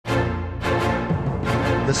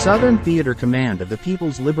The Southern Theater Command of the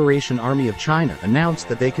People's Liberation Army of China announced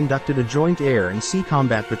that they conducted a joint air and sea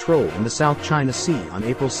combat patrol in the South China Sea on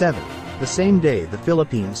April 7, the same day the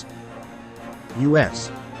Philippines,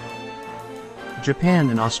 U.S., Japan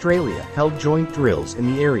and Australia held joint drills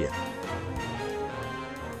in the area.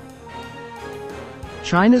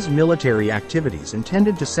 China's military activities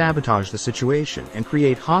intended to sabotage the situation and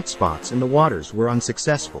create hotspots in the waters were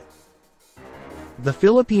unsuccessful. The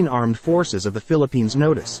Philippine Armed Forces of the Philippines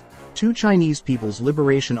notice two Chinese People's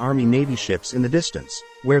Liberation Army Navy ships in the distance,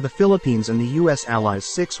 where the Philippines and the U.S. allies'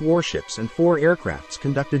 6 warships and 4 aircrafts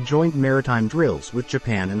conducted joint maritime drills with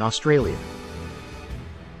Japan and Australia.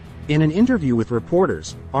 In an interview with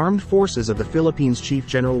reporters, Armed Forces of the Philippines Chief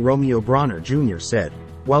General Romeo Brawner Jr. said,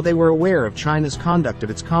 while they were aware of China's conduct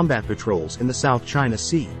of its combat patrols in the South China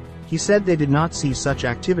Sea, he said they did not see such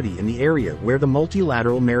activity in the area where the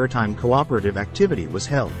multilateral maritime cooperative activity was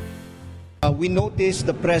held. We noticed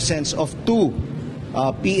the presence of 2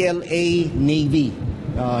 PLA Navy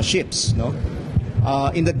ships,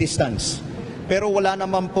 in the distance. Pero wala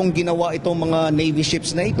naman pong ginawa itong mga Navy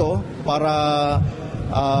ships na ito para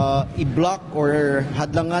i-block or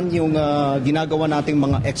hadlangan yung ginagawa nating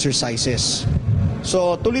mga exercises.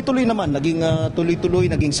 So tuloy-tuloy naman,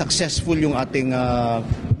 naging successful yung ating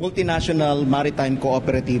multinational maritime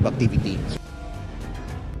cooperative activity.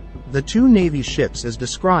 The 2 Navy ships as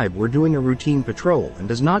described were doing a routine patrol and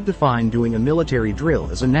does not define doing a military drill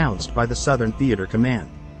as announced by the Southern Theater Command.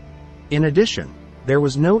 In addition, there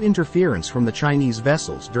was no interference from the Chinese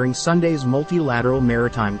vessels during Sunday's multilateral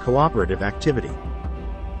maritime cooperative activity.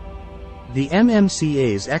 The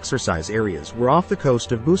MMCA's exercise areas were off the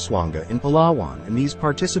coast of Busuanga in Palawan, and these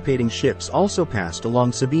participating ships also passed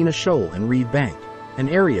along Sabina Shoal and Reed Bank, an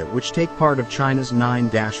area which take part of China's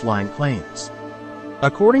 9-line claims.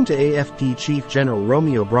 According to AFP Chief General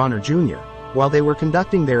Romeo Brawner Jr., while they were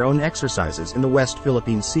conducting their own exercises in the West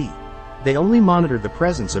Philippine Sea, they only monitored the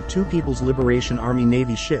presence of 2 People's Liberation Army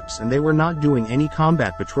Navy ships and they were not doing any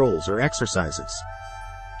combat patrols or exercises.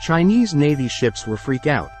 Chinese Navy ships were freak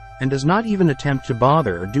out, and does not even attempt to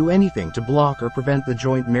bother or do anything to block or prevent the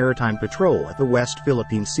joint maritime patrol at the West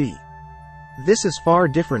Philippine Sea. This is far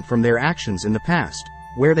different from their actions in the past,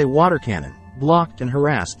 where they water cannon, blocked and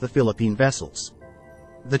harassed the Philippine vessels.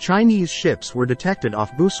 The Chinese ships were detected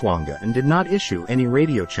off Busuanga and did not issue any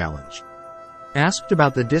radio challenge. Asked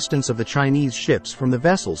about the distance of the Chinese ships from the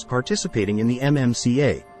vessels participating in the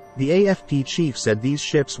MMCA, the AFP chief said these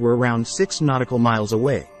ships were around 6 nautical miles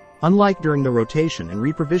away, unlike during the rotation and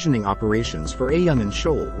reprovisioning operations for Ayungin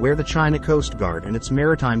Shoal, where the China Coast Guard and its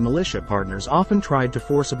maritime militia partners often tried to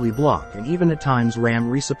forcibly block and even at times ram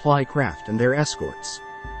resupply craft and their escorts.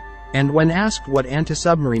 And when asked what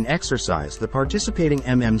anti-submarine exercise the participating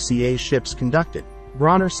MMCA ships conducted,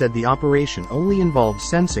 Brawner said the operation only involved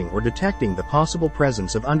sensing or detecting the possible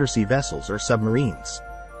presence of undersea vessels or submarines.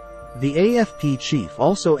 The AFP chief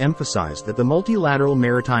also emphasized that the multilateral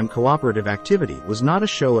maritime cooperative activity was not a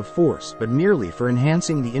show of force but merely for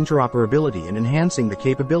enhancing the interoperability and enhancing the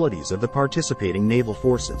capabilities of the participating naval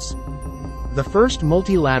forces. The first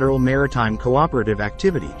multilateral maritime cooperative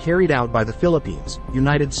activity carried out by the Philippines,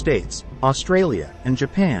 United States, Australia, and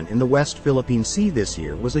Japan in the West Philippine Sea this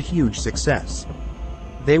year was a huge success.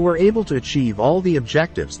 They were able to achieve all the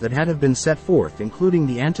objectives that had been set forth, including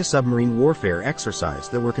the anti-submarine warfare exercise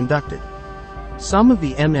that were conducted. Some of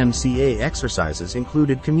the MMCA exercises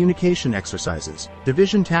included communication exercises,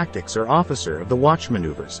 division tactics or officer of the watch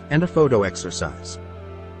maneuvers, and a photo exercise.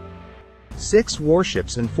 6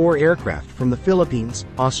 warships and 4 aircraft from the Philippines,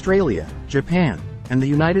 Australia, Japan, and the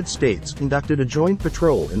United States conducted a joint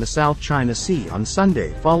patrol in the South China Sea on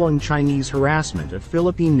Sunday following Chinese harassment of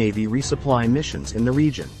Philippine Navy resupply missions in the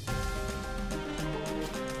region.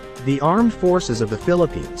 The Armed Forces of the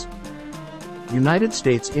Philippines, United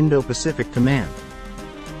States Indo-Pacific Command,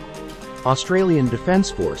 Australian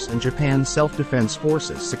Defence Force and Japan Self-Defense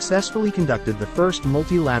Forces successfully conducted the first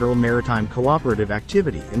multilateral maritime cooperative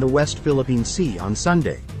activity in the West Philippine Sea on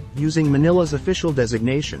Sunday, using Manila's official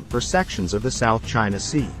designation for sections of the South China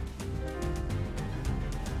Sea.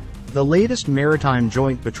 The latest maritime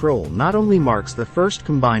joint patrol not only marks the first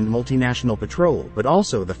combined multinational patrol but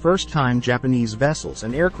also the first time Japanese vessels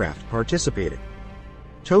and aircraft participated.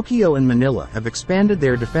 Tokyo and Manila have expanded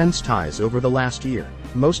their defense ties over the last year,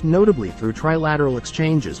 most notably through trilateral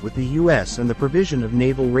exchanges with the U.S. and the provision of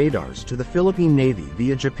naval radars to the Philippine Navy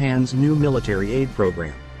via Japan's new military aid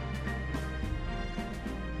program.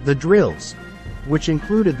 The drills, which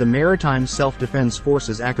included the Maritime Self-Defense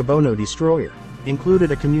Forces Akabono destroyer,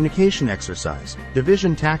 included a communication exercise,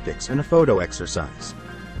 division tactics and a photo exercise.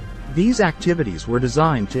 These activities were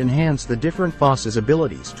designed to enhance the different forces'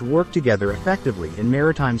 abilities to work together effectively in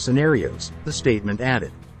maritime scenarios, the statement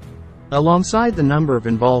added. Alongside the number of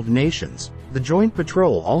involved nations, the joint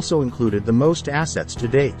patrol also included the most assets to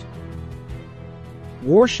date.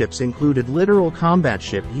 Warships included littoral combat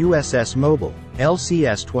ship USS Mobile,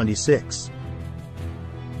 LCS-26,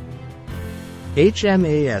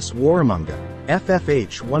 HMAS Warramunga,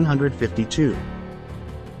 FFH-152,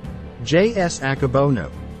 JS Akebono,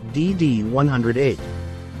 DD-108,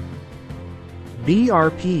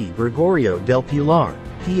 BRP Gregorio del Pilar,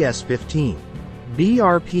 PS-15,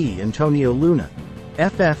 BRP Antonio Luna,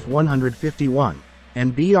 FF-151,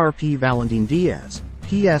 and BRP Valentin Diaz,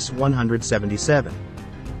 PS-177.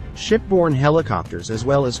 Shipborne helicopters as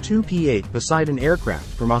well as two P-8 Poseidon aircraft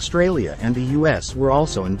from Australia and the US were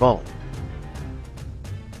also involved.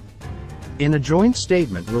 In a joint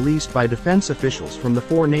statement released by defense officials from the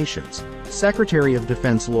four nations, Secretary of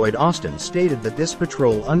Defense Lloyd Austin stated that this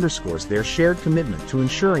patrol underscores their shared commitment to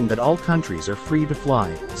ensuring that all countries are free to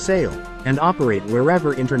fly, sail, and operate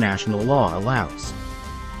wherever international law allows.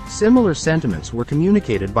 Similar sentiments were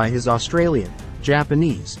communicated by his Australian,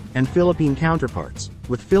 Japanese, and Philippine counterparts,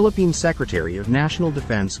 with Philippine Secretary of National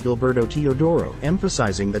Defense Gilberto Teodoro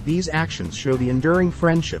emphasizing that these actions show the enduring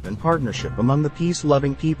friendship and partnership among the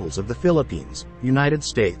peace-loving peoples of the Philippines, United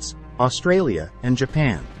States, Australia, and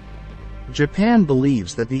Japan. Japan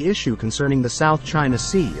believes that the issue concerning the South China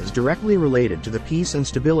Sea is directly related to the peace and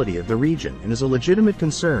stability of the region and is a legitimate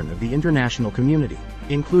concern of the international community,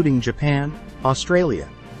 including Japan, Australia,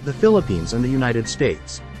 the Philippines and the United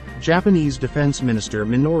States, Japanese Defense Minister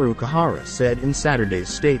Minoru Kihara said in Saturday's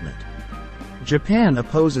statement. Japan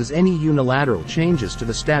opposes any unilateral changes to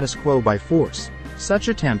the status quo by force, such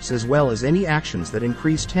attempts as well as any actions that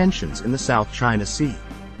increase tensions in the South China Sea.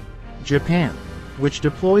 Japan, which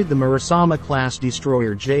deployed the Murasama-class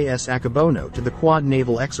destroyer JS Akebono to the Quad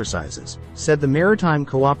naval exercises, said the maritime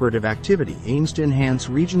cooperative activity aims to enhance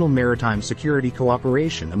regional maritime security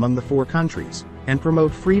cooperation among the four countries, and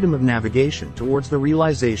promote freedom of navigation towards the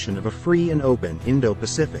realization of a free and open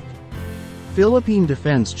Indo-Pacific. Philippine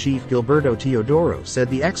Defense Chief Gilberto Teodoro said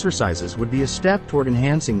the exercises would be a step toward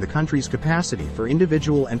enhancing the country's capacity for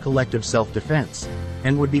individual and collective self-defense,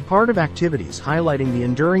 and would be part of activities highlighting the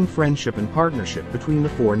enduring friendship and partnership between the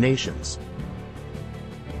four nations.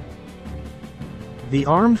 The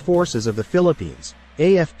Armed Forces of the Philippines,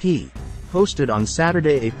 AFP, hosted on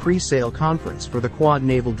Saturday a pre-sale conference for the Quad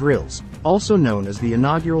Naval Drills, also known as the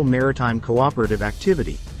Inaugural Maritime Cooperative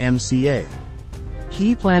Activity, MCA.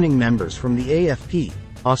 Key planning members from the AFP,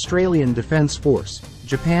 Australian Defence Force,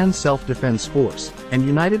 Japan Self-Defense Force, and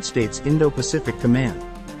United States Indo-Pacific Command,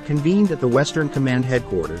 convened at the Western Command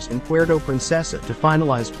Headquarters in Puerto Princesa to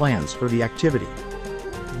finalize plans for the activity.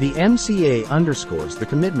 The MCA underscores the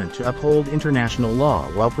commitment to uphold international law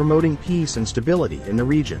while promoting peace and stability in the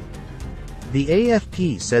region. The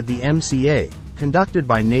AFP said the MCA, conducted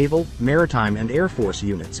by Naval, Maritime and Air Force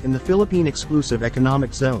units in the Philippine Exclusive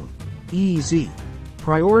Economic Zone, EEZ,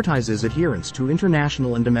 prioritizes adherence to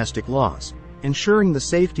international and domestic laws, ensuring the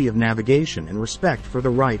safety of navigation and respect for the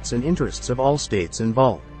rights and interests of all states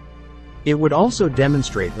involved. It would also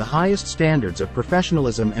demonstrate the highest standards of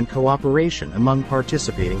professionalism and cooperation among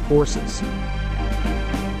participating forces.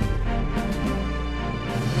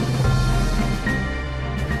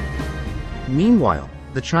 Meanwhile,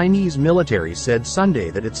 the Chinese military said Sunday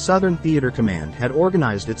that its Southern Theater Command had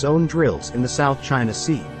organized its own drills in the South China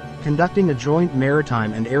Sea, conducting a joint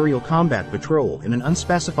maritime and aerial combat patrol in an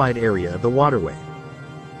unspecified area of the waterway.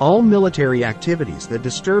 All military activities that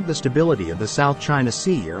disturb the stability of the South China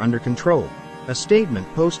Sea are under control, a statement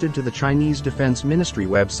posted to the Chinese Defense Ministry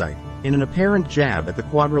website, in an apparent jab at the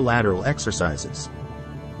quadrilateral exercises.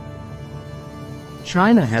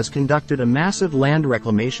 China has conducted a massive land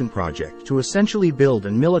reclamation project to essentially build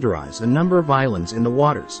and militarize a number of islands in the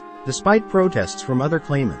waters, despite protests from other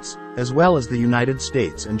claimants, as well as the United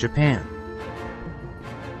States and Japan.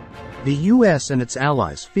 The US and its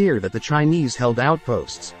allies fear that the Chinese-held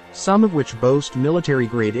outposts, some of which boast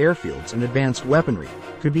military-grade airfields and advanced weaponry,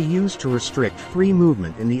 could be used to restrict free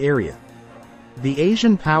movement in the area. The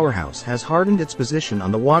Asian powerhouse has hardened its position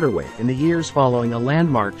on the waterway in the years following a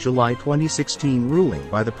landmark July 2016 ruling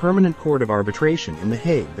by the Permanent Court of Arbitration in The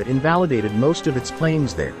Hague that invalidated most of its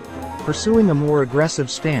claims there, pursuing a more aggressive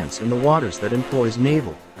stance in the waters that employs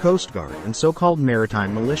naval, Coast Guard and so-called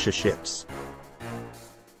maritime militia ships.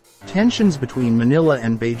 Tensions between Manila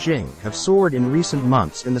and Beijing have soared in recent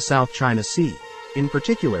months in the South China Sea, in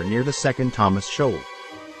particular near the Second Thomas Shoal.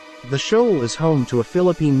 The shoal is home to a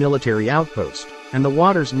Philippine military outpost, and the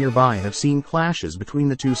waters nearby have seen clashes between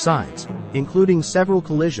the two sides, including several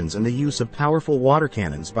collisions and the use of powerful water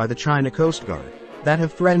cannons by the China Coast Guard that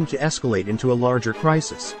have threatened to escalate into a larger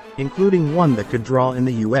crisis, including one that could draw in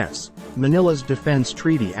the U.S., Manila's defense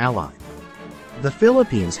treaty ally. The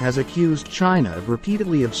Philippines has accused China of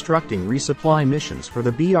repeatedly obstructing resupply missions for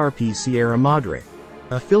the BRP Sierra Madre,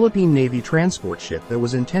 a Philippine Navy transport ship that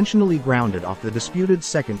was intentionally grounded off the disputed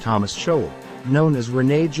Second Thomas Shoal, known as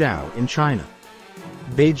Rene Jiao in China.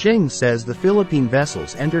 Beijing says the Philippine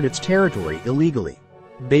vessels entered its territory illegally.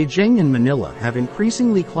 Beijing and Manila have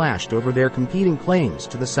increasingly clashed over their competing claims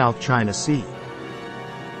to the South China Sea.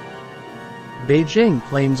 Beijing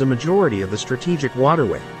claims a majority of the strategic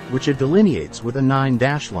waterway, which it delineates with a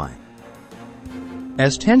 9-dash line.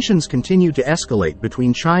 As tensions continue to escalate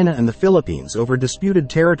between China and the Philippines over disputed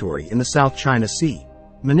territory in the South China Sea,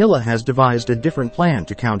 Manila has devised a different plan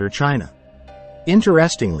to counter China.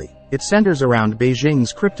 Interestingly, it centers around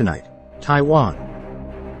Beijing's kryptonite, Taiwan.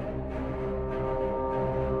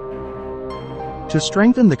 To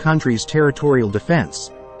strengthen the country's territorial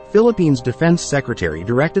defense, Philippines Defense Secretary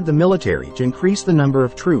directed the military to increase the number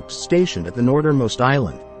of troops stationed at the northernmost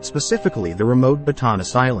island, specifically the remote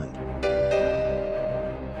Batanes Island.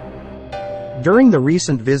 During the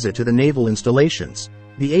recent visit to the naval installations,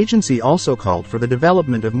 the agency also called for the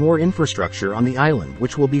development of more infrastructure on the island,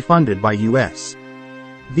 which will be funded by U.S.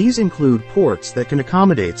 These include ports that can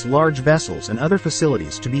accommodate large vessels and other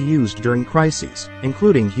facilities to be used during crises,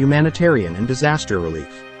 including humanitarian and disaster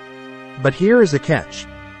relief. But here is a catch.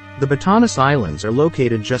 The Batanes Islands are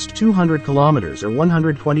located just 200 kilometers or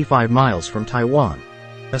 125 miles from Taiwan,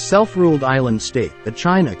 a self-ruled island state that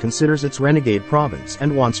China considers its renegade province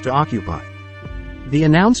and wants to occupy. The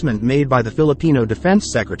announcement made by the Filipino Defense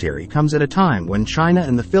Secretary comes at a time when China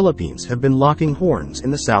and the Philippines have been locking horns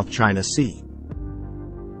in the South China Sea.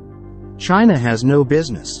 China has no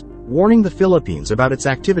business warning the Philippines about its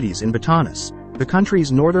activities in Batanes, the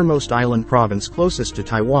country's northernmost island province closest to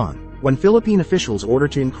Taiwan, when Philippine officials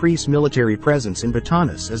ordered to increase military presence in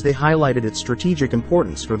Batanes as they highlighted its strategic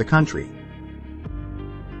importance for the country.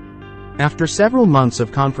 After several months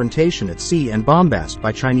of confrontation at sea and bombast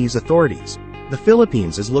by Chinese authorities, the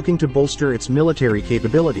Philippines is looking to bolster its military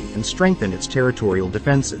capability and strengthen its territorial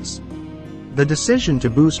defenses. The decision to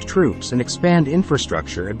boost troops and expand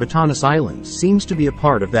infrastructure at Batanes Island seems to be a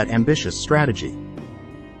part of that ambitious strategy.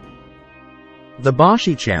 The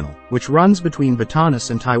Bashi Channel, which runs between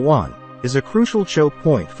Batanes and Taiwan, is a crucial choke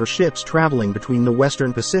point for ships traveling between the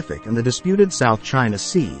Western Pacific and the disputed South China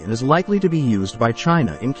Sea and is likely to be used by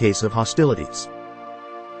China in case of hostilities.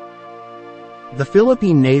 The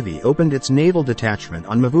Philippine Navy opened its naval detachment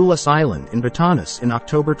on Mavulas Island in Batanes in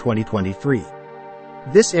October 2023.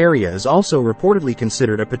 This area is also reportedly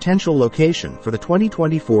considered a potential location for the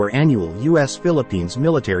 2024 annual U.S.-Philippines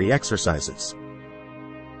military exercises.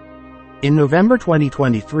 In November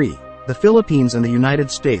 2023, the Philippines and the United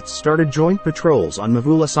States started joint patrols on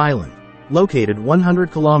Mavulas Island, located 100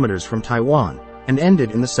 kilometers from Taiwan, and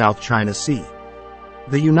ended in the South China Sea.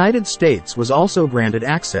 The United States was also granted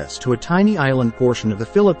access to a tiny island portion of the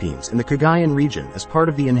Philippines in the Cagayan region as part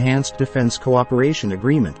of the Enhanced Defense Cooperation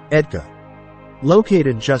Agreement, EDCA.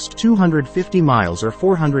 Located just 250 miles or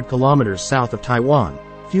 400 kilometers south of Taiwan,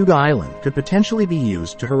 Fuga Island could potentially be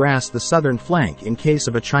used to harass the southern flank in case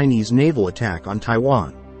of a Chinese naval attack on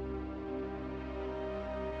Taiwan.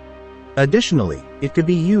 Additionally, it could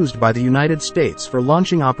be used by the United States for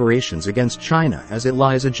launching operations against China as it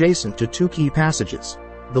lies adjacent to two key passages,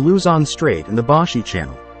 the Luzon Strait and the Bashi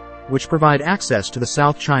Channel, which provide access to the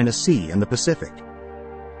South China Sea and the Pacific.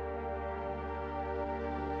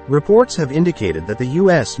 Reports have indicated that the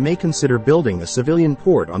U.S. may consider building a civilian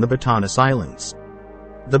port on the Batanes Islands.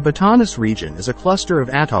 The Batanes region is a cluster of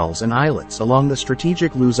atolls and islets along the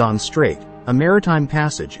strategic Luzon Strait, a maritime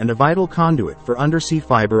passage and a vital conduit for undersea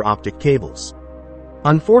fiber optic cables.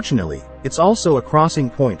 Unfortunately, it's also a crossing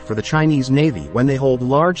point for the Chinese Navy when they hold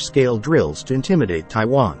large-scale drills to intimidate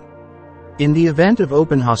Taiwan. In the event of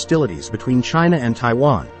open hostilities between China and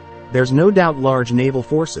Taiwan, there's no doubt large naval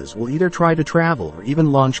forces will either try to travel or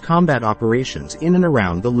even launch combat operations in and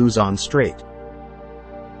around the Luzon Strait.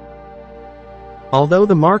 Although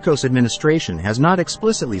the Marcos administration has not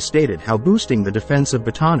explicitly stated how boosting the defense of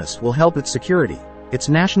Batanes will help its security, its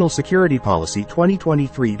National Security Policy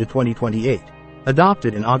 2023-2028,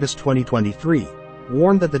 adopted in August 2023,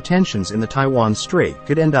 warned that the tensions in the Taiwan Strait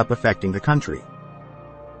could end up affecting the country.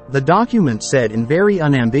 The document said in very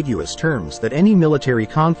unambiguous terms that any military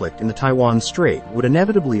conflict in the Taiwan Strait would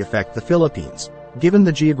inevitably affect the Philippines, given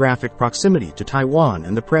the geographic proximity to Taiwan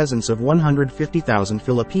and the presence of 150,000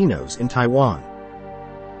 Filipinos in Taiwan.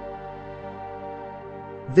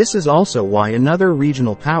 This is also why another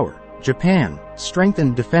regional power, Japan,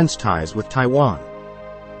 strengthened defense ties with Taiwan.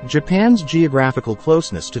 Japan's geographical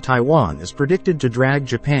closeness to Taiwan is predicted to drag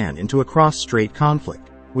Japan into a cross-strait conflict,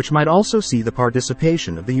 which might also see the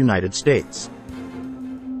participation of the United States.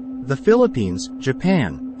 The Philippines,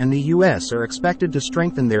 Japan, and the U.S. are expected to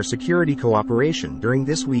strengthen their security cooperation during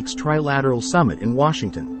this week's trilateral summit in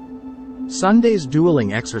Washington. Sunday's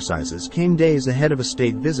dueling exercises came days ahead of a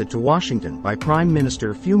state visit to Washington by Prime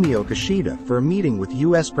Minister Fumio Kishida for a meeting with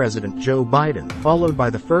U.S. President Joe Biden, followed by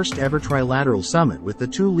the first-ever trilateral summit with the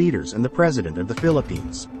two leaders and the President of the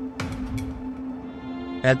Philippines.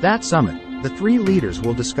 At that summit, the three leaders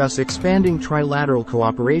will discuss expanding trilateral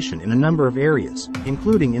cooperation in a number of areas,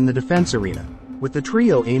 including in the defense arena, with the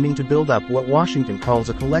trio aiming to build up what Washington calls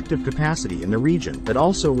a collective capacity in the region that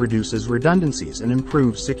also reduces redundancies and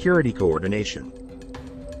improves security coordination.